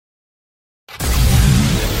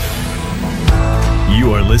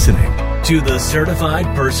You're listening to the Certified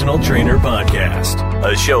Personal Trainer Podcast,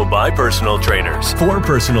 a show by personal trainers for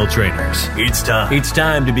personal trainers. It's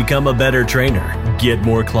time to become a better trainer, get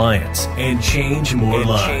more clients, and change more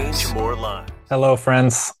lives. Hello,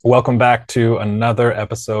 friends. Welcome back to another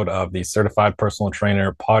episode of the Certified Personal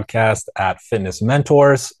Trainer Podcast at Fitness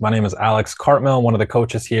Mentors. My name is Alex Cartmill, one of the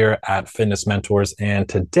coaches here at Fitness Mentors, and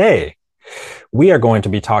today we are going to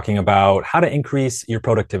be talking about how to increase your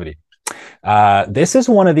productivity. This is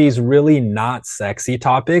one of these really not sexy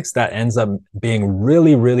topics that ends up being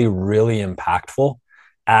really impactful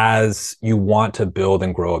as you want to build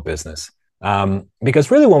and grow a business. Because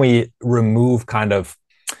really when we remove kind of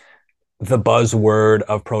the buzzword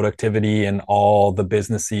of productivity and all the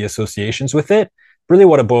businessy associations with it, really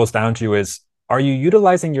what it boils down to is, are you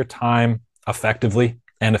utilizing your time effectively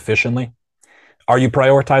and efficiently? Are you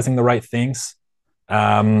prioritizing the right things?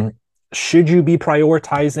 Should you be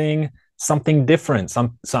prioritizing something different,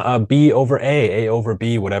 some B over A over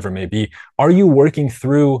B, whatever it may be? Are you working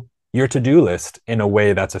through your to-do list in a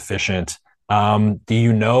way that's efficient? Do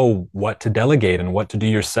you know what to delegate and what to do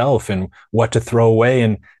yourself and what to throw away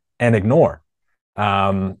and ignore?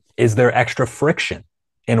 Is there extra friction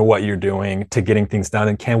in what you're doing to getting things done?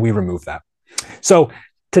 And can we remove that? So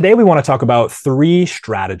today we want to talk about 3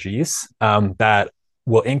 strategies that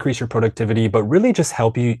will increase your productivity, but really just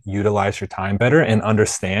help you utilize your time better and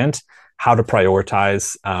understand how to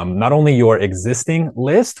prioritize not only your existing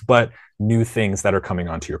list, but new things that are coming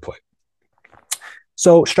onto your plate.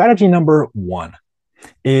 So strategy number 1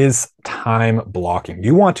 is time blocking.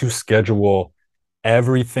 You want to schedule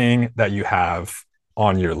everything that you have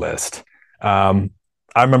on your list. I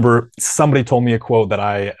remember somebody told me a quote that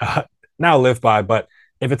I now live by, but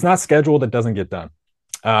if it's not scheduled, it doesn't get done.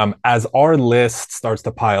 As our list starts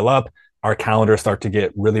to pile up, our calendars start to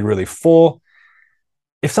get really full.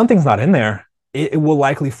 If something's not in there, it will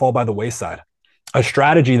likely fall by the wayside. A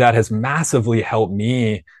strategy that has massively helped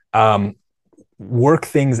me work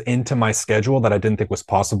things into my schedule that I didn't think was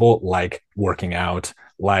possible, like working out,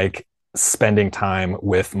 like spending time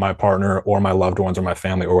with my partner or my loved ones or my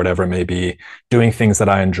family or whatever it may be, doing things that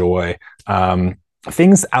I enjoy,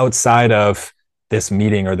 things outside of this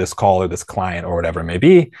meeting or this call or this client or whatever it may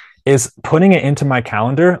be, is putting it into my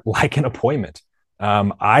calendar like an appointment.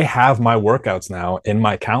 I have my workouts now in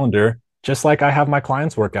my calendar, just like I have my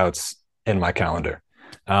clients' workouts in my calendar.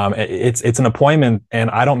 It's an appointment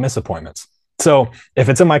and I don't miss appointments. So if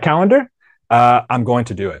it's in my calendar, I'm going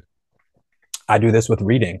to do it. I do this with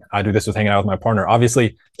reading. I do this with hanging out with my partner.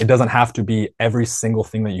 Obviously, it doesn't have to be every single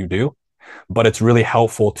thing that you do, but it's really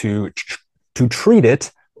helpful to treat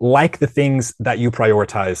it like the things that you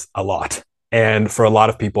prioritize a lot. And for a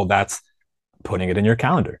lot of people, that's putting it in your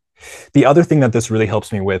calendar. The other thing that this really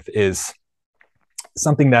helps me with is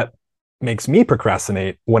something that makes me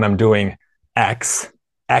procrastinate when I'm doing X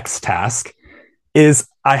task is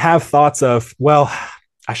I have thoughts of, well,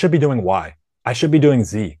 I should be doing Y. I should be doing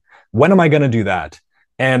Z. When am I going to do that?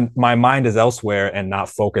 And my mind is elsewhere and not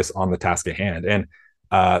focused on the task at hand. And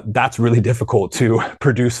that's really difficult to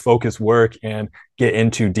produce focused work and get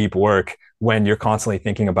into deep work when you're constantly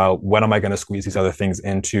thinking about when am I going to squeeze these other things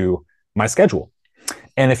into my schedule.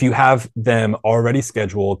 And if you have them already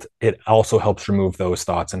scheduled, it also helps remove those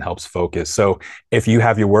thoughts and helps focus. So if you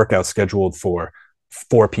have your workout scheduled for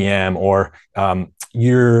 4 p.m. or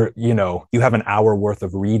you have an hour worth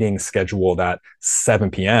of reading scheduled at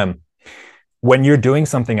 7 p.m., when you're doing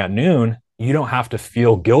something at noon, you don't have to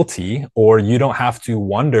feel guilty or you don't have to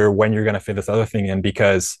wonder when you're going to fit this other thing in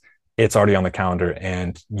because it's already on the calendar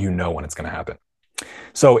and you know when it's going to happen.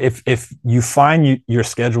 So if you find your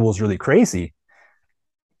schedule is really crazy,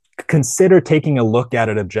 consider taking a look at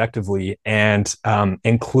it objectively and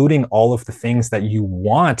including all of the things that you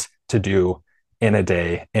want to do in a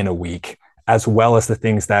day, in a week, as well as the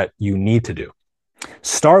things that you need to do.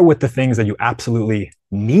 Start with the things that you absolutely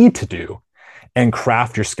need to do and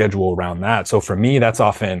craft your schedule around that. So for me, that's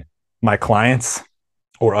often my clients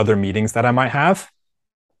or other meetings that I might have.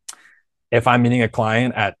 If I'm meeting a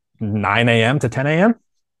client at 9 a.m. to 10 a.m.,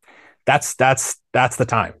 that's the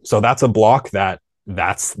time. So that's a block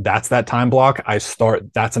that's that time block.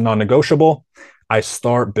 That's a non-negotiable. I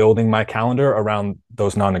start building my calendar around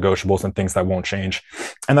those non-negotiables and things that won't change.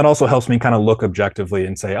 And that also helps me kind of look objectively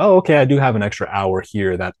and say, oh, okay, I do have an extra hour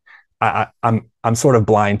here that I'm sort of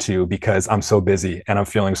blind to because I'm so busy and I'm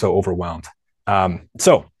feeling so overwhelmed.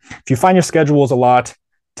 So if you find your schedules a lot,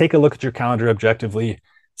 take a look at your calendar objectively,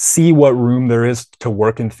 see what room there is to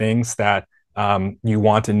work in things that you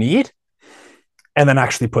want and need, and then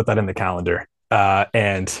actually put that in the calendar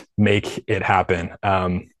and make it happen.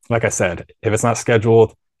 Like I said, if it's not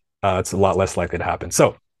scheduled, it's a lot less likely to happen.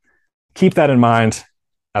 So keep that in mind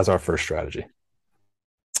as our first strategy.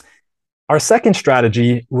 Our second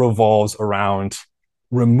strategy revolves around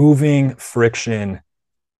removing friction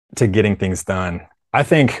to getting things done. I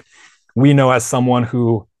think we know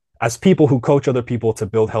as people who coach other people to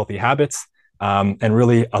build healthy habits, and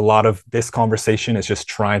really a lot of this conversation is just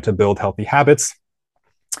trying to build healthy habits.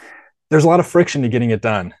 There's a lot of friction to getting it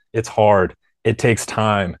done. It's hard. It takes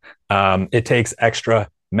time. It takes extra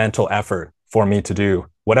mental effort for me to do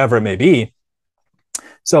whatever it may be.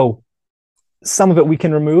 So some of it we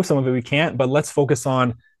can remove, some of it we can't, but let's focus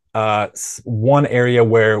on one area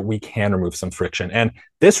where we can remove some friction. And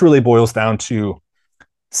this really boils down to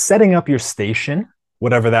setting up your station,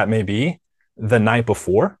 whatever that may be, the night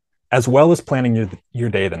before, as well as planning your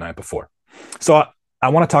day the night before. So I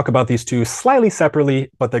want to talk about these two slightly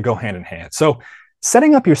separately, but they go hand in hand. So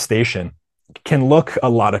setting up your station can look a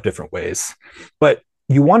lot of different ways, but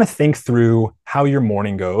you want to think through how your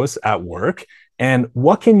morning goes at work and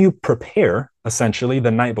what can you prepare essentially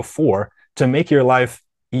the night before to make your life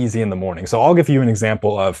easy in the morning. So I'll give you an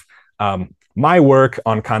example of my work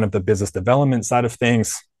on kind of the business development side of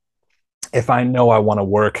things. If I know I want to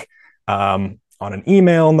work on an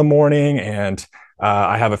email in the morning and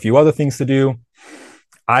I have a few other things to do,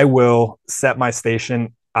 I will set my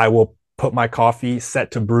station. I will put my coffee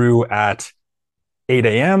set to brew at 8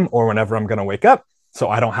 a.m. or whenever I'm going to wake up. So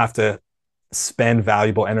I don't have to spend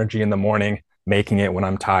valuable energy in the morning making it when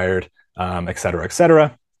I'm tired, et cetera, et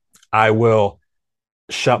cetera. I will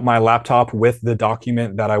shut my laptop with the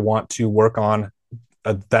document that I want to work on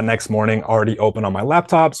that next morning already open on my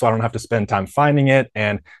laptop, so I don't have to spend time finding it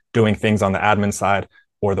and doing things on the admin side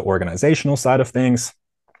or the organizational side of things.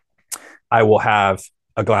 I will have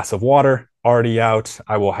a glass of water already out.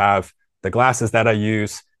 I will have the glasses that I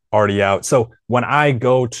use already out. So when I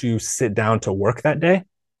go to sit down to work that day,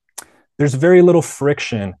 there's very little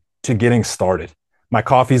friction to getting started. My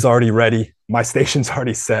coffee's already ready. My station's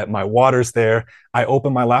already set. My water's there. I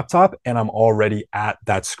open my laptop and I'm already at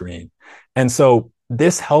that screen. And so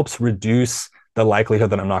this helps reduce the likelihood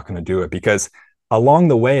that I'm not going to do it, because along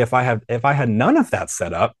the way, if I had none of that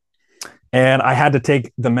set up and I had to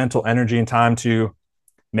take the mental energy and time to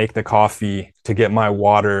make the coffee, to get my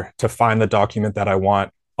water, to find the document that I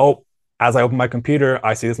want, as I open my computer,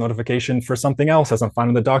 I see this notification for something else as I'm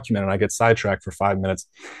finding the document and I get sidetracked for 5 minutes.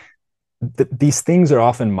 These things are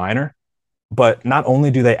often minor, but not only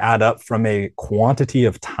do they add up from a quantity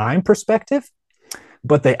of time perspective,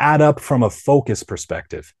 but they add up from a focus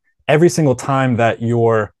perspective. Every single time that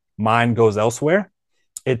your mind goes elsewhere,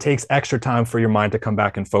 it takes extra time for your mind to come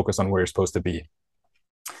back and focus on where you're supposed to be.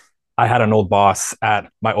 I had an old boss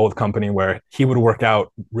at my old company where he would work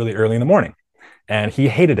out really early in the morning and he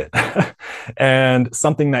hated it. And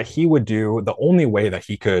something that he would do, the only way that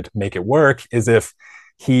he could make it work is if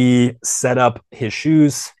he set up his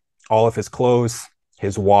shoes, all of his clothes,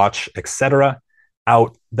 his watch, etc.,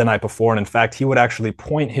 out the night before. And in fact, he would actually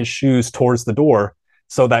point his shoes towards the door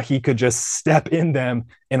so that he could just step in them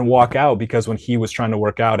and walk out, because when he was trying to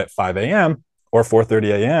work out at 5 a.m. or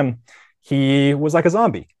 4:30 a.m., he was like a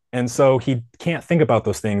zombie. And so he can't think about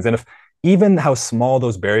those things. And if even how small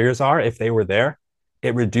those barriers are, if they were there,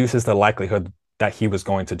 it reduces the likelihood that he was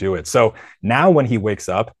going to do it. So now when he wakes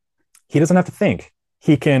up, he doesn't have to think.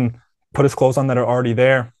 He can put his clothes on that are already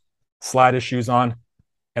there, slide his shoes on,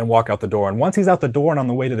 and walk out the door. And once he's out the door and on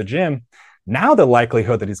the way to the gym, now the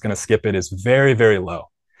likelihood that he's going to skip it is very, very low.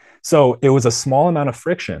 So it was a small amount of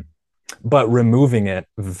friction, but removing it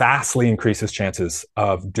vastly increases chances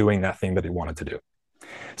of doing that thing that he wanted to do.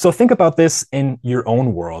 So think about this in your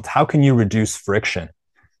own world. How can you reduce friction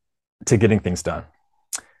to getting things done?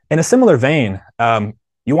 In a similar vein,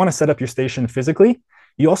 you want to set up your station physically.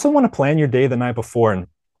 You also want to plan your day the night before. And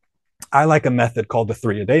I like a method called the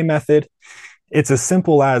 3-a-day method. It's as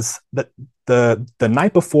simple as the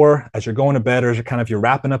night before, as you're going to bed, or as you're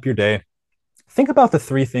wrapping up your day, think about the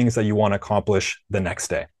 3 things that you want to accomplish the next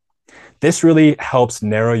day. This really helps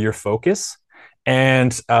narrow your focus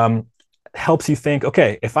and helps you think,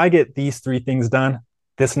 okay, if I get these 3 things done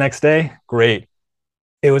this next day, great.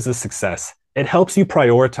 It was a success. It helps you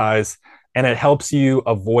prioritize and it helps you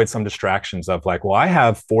avoid some distractions of like, well, I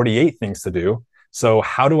have 48 things to do. So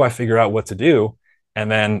how do I figure out what to do? And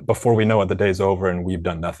then before we know it, the day's over and we've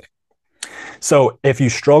done nothing. So if you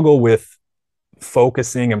struggle with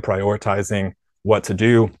focusing and prioritizing what to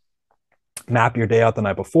do, map your day out the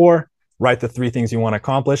night before, write the 3 things you want to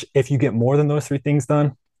accomplish. If you get more than those 3 things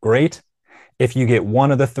done, great. If you get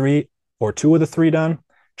 1 of the 3 or 2 of the 3 done,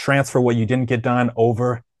 transfer what you didn't get done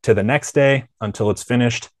over to the next day until it's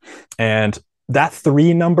finished. And that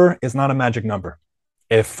 3 number is not a magic number.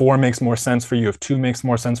 If 4 makes more sense for you, if 2 makes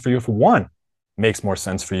more sense for you, if 1 makes more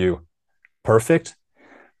sense for you, perfect.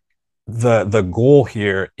 The goal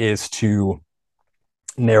here is to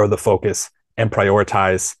narrow the focus and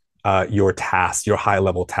prioritize your tasks, your high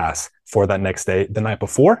level tasks for that next day, the night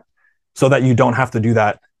before, so that you don't have to do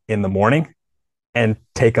that in the morning and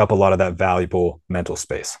take up a lot of that valuable mental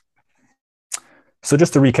space. So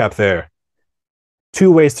just to recap there,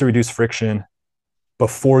 2 ways to reduce friction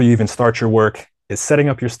before you even start your work is setting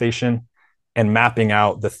up your station and mapping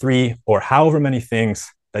out the 3 or however many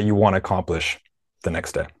things that you want to accomplish the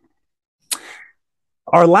next day.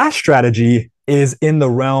 Our last strategy is in the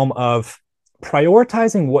realm of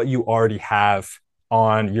prioritizing what you already have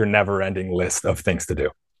on your never-ending list of things to do.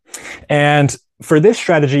 And for this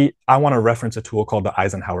strategy, I want to reference a tool called the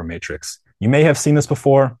Eisenhower Matrix. You may have seen this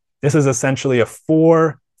before. This is essentially a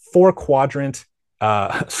four quadrant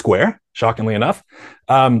square, shockingly enough,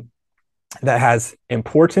 that has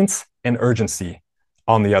importance and urgency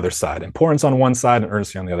on the other side. Importance on one side and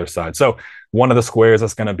urgency on the other side. So one of the squares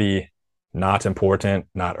is going to be not important,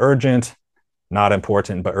 not urgent, not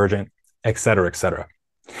important, but urgent, et cetera, et cetera.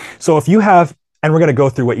 So if you have, and we're going to go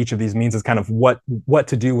through what each of these means is kind of what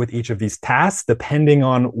to do with each of these tasks, depending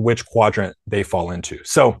on which quadrant they fall into.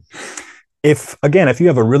 So if you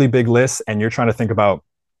have a really big list and you're trying to think about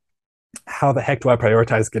how the heck do I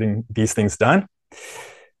prioritize getting these things done,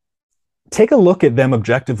 take a look at them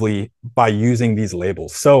objectively by using these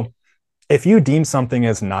labels. So if you deem something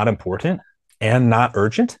as not important and not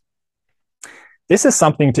urgent, this is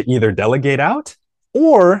something to either delegate out,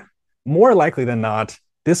 or more likely than not,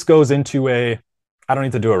 this goes into a, I don't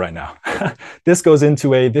need to do it right now. This goes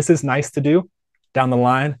into a, this is nice to do down the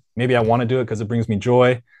line. Maybe I want to do it because it brings me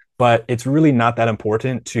joy, but it's really not that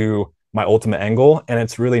important to my ultimate end goal. And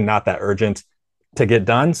it's really not that urgent to get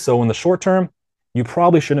done. So in the short term, you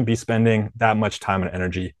probably shouldn't be spending that much time and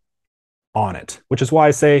energy on it, which is why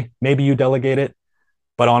I say maybe you delegate it.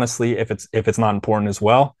 But honestly, if it's not important as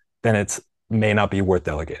well, then it may not be worth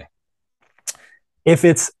delegating. If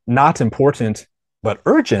it's not important, but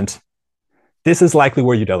urgent, this is likely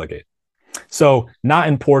where you delegate. So not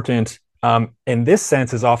important in this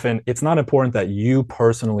sense is often, it's not important that you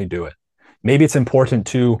personally do it. Maybe it's important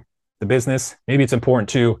to the business. Maybe it's important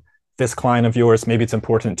to this client of yours. Maybe it's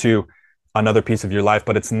important to another piece of your life,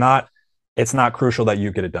 but it's not crucial that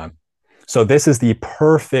you get it done. So this is the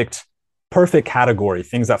perfect category,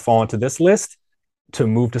 things that fall into this list to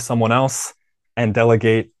move to someone else and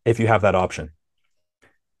delegate if you have that option.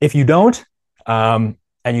 If you don't, and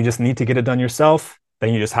you just need to get it done yourself,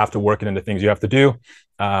 then you just have to work it into things you have to do,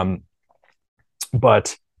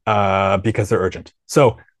 but because they're urgent.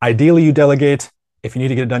 So ideally you delegate. If you need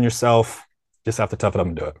to get it done yourself, just have to tough it up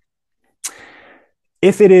and do it.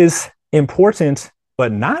 If it is important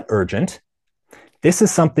but not urgent, this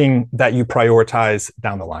is something that you prioritize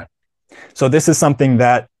down the line. So this is something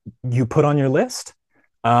that you put on your list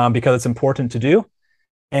because it's important to do,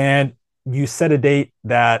 and you set a date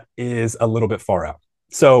that is a little bit far out.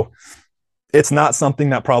 So it's not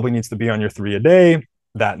something that probably needs to be on your 3 a day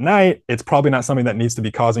that night. It's probably not something that needs to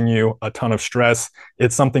be causing you a ton of stress.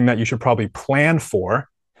 It's something that you should probably plan for,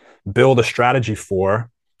 build a strategy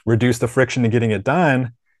for, reduce the friction to getting it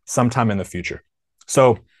done sometime in the future.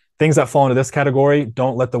 So things that fall into this category,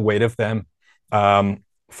 don't let the weight of them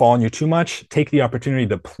fall on you too much. Take the opportunity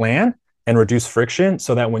to plan and reduce friction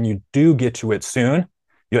so that when you do get to it soon,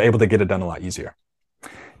 you're able to get it done a lot easier.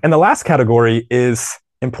 And the last category is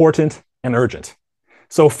important and urgent.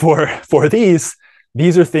 So for these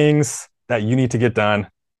are things that you need to get done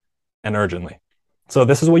and urgently. So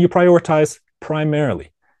this is what you prioritize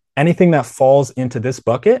primarily. Anything that falls into this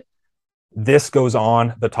bucket, this goes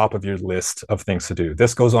on the top of your list of things to do.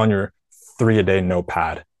 This goes on your 3 a day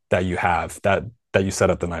notepad that you have that you set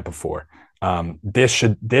up the night before. This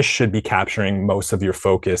should be capturing most of your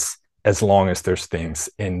focus as long as there's things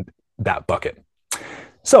in that bucket.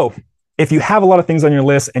 So if you have a lot of things on your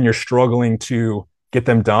list and you're struggling to get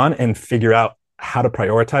them done and figure out how to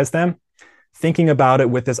prioritize them, thinking about it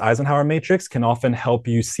with this Eisenhower matrix can often help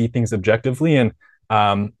you see things objectively and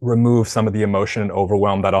remove some of the emotion and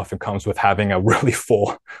overwhelm that often comes with having a really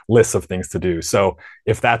full list of things to do. So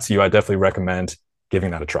if that's you, I definitely recommend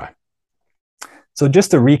giving that a try. So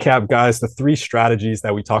just to recap, guys, the 3 strategies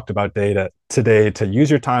that we talked about today to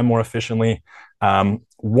use your time more efficiently.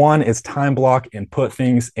 1 is time block and put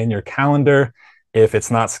things in your calendar. If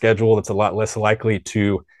it's not scheduled, it's a lot less likely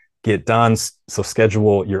to get done. So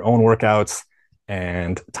schedule your own workouts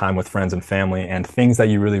and time with friends and family and things that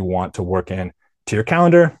you really want to work in to your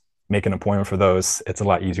calendar. Make an appointment for those. It's a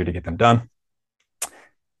lot easier to get them done.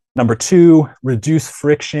 Number 2, reduce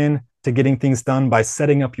friction to getting things done by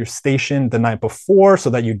setting up your station the night before so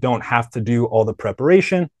that you don't have to do all the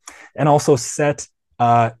preparation, and also set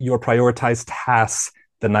your prioritized tasks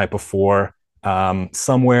the night before,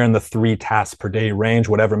 somewhere in the 3 tasks per day range,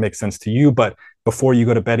 whatever makes sense to you. But before you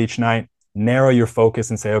go to bed each night, narrow your focus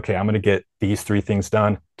and say, okay, I'm going to get these 3 things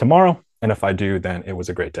done tomorrow. And if I do, then it was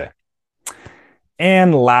a great day.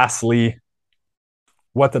 And lastly,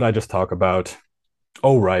 what did I just talk about?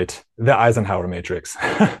 Oh, right. The Eisenhower matrix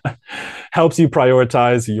helps you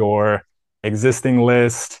prioritize your existing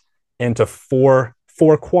list into four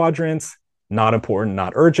quadrants: not important,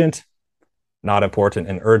 not urgent, not important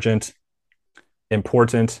and urgent,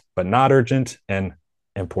 important but not urgent, and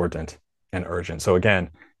important and urgent. So again,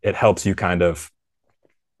 it helps you kind of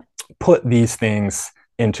put these things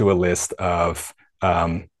into a list of,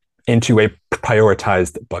 into a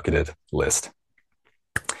prioritized bucketed list.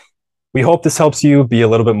 We hope this helps you be a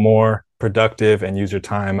little bit more productive and use your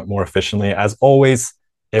time more efficiently. As always,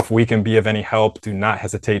 if we can be of any help, do not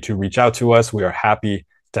hesitate to reach out to us. We are happy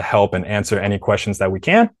to help and answer any questions that we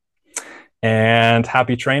can. And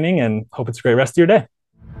happy training, and hope it's a great rest of your day.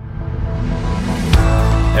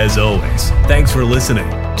 As always, thanks for listening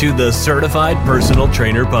to the Certified Personal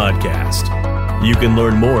Trainer Podcast. You can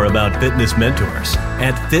learn more about Fitness Mentors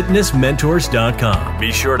at fitnessmentors.com.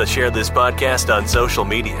 Be sure to share this podcast on social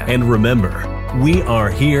media. And remember, we are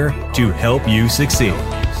here to help you succeed.